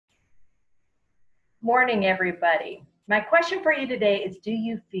Morning, everybody. My question for you today is, do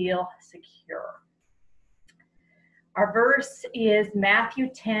you feel secure? Our verse is Matthew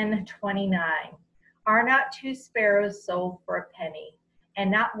 10:29. Are not two sparrows sold for a penny,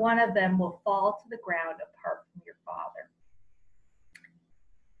 and not one of them will fall to the ground apart from your Father?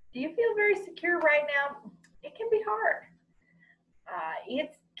 Do you feel very secure right now? It can be hard.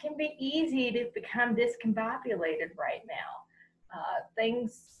 It can be easy to become discombobulated right now.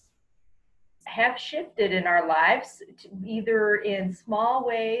 Things have shifted in our lives, either in small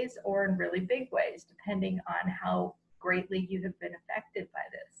ways or in really big ways, depending on how greatly you have been affected by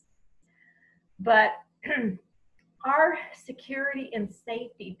this. But our security and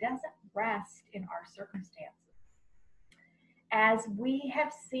safety doesn't rest in our circumstances. As we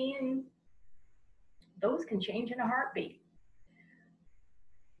have seen, those can change in a heartbeat.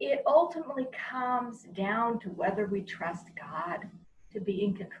 It ultimately comes down to whether we trust God to be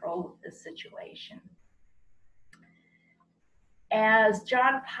in control of the situation. As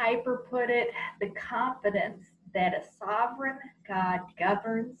John Piper put it, the confidence that a sovereign God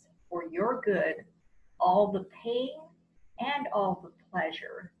governs for your good all the pain and all the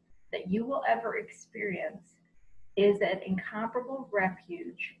pleasure that you will ever experience is an incomparable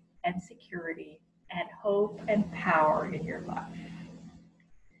refuge and security and hope and power in your life.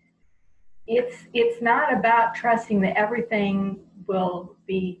 It's not about trusting that everything will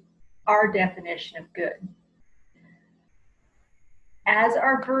be our definition of good. As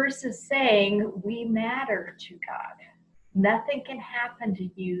our verse is saying, we matter to God. Nothing can happen to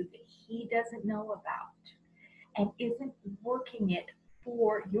you that He doesn't know about and isn't working it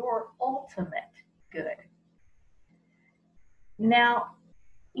for your ultimate good. Now,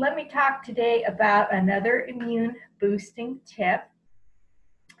 let me talk today about another immune boosting tip: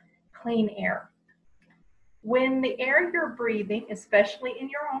 clean air. When the air you're breathing, especially in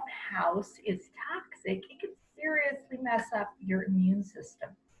your own house, is toxic, it can seriously mess up your immune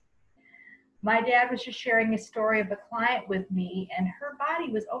system. My dad was just sharing a story of a client with me, and her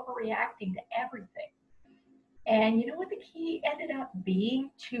body was overreacting to everything. And you know what the key ended up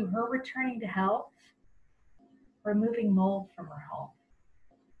being to her returning to health? Removing mold from her home.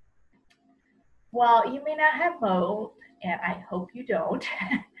 While you may not have mold, and I hope you don't,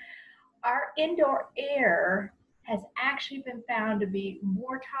 our indoor air has actually been found to be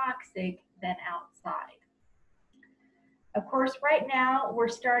more toxic than outside. Of course, right now we're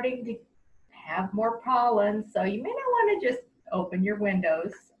starting to have more pollen, so you may not want to just open your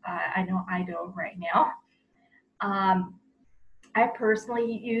windows. I know I don't right now. I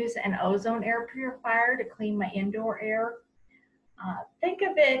personally use an ozone air purifier to clean my indoor air. Think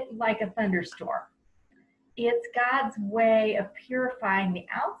of it like a thunderstorm. It's God's way of purifying the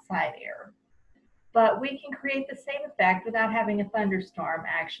outside air, but we can create the same effect without having a thunderstorm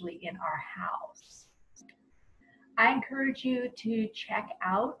actually in our house. I encourage you to check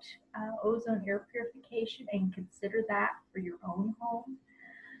out ozone air purification and consider that for your own home.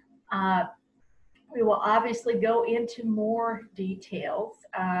 We will obviously go into more details,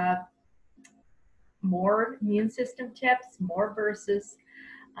 more immune system tips, more verses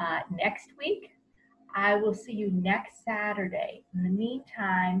next week. I will see you next Saturday. In the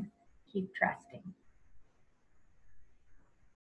meantime, keep trusting.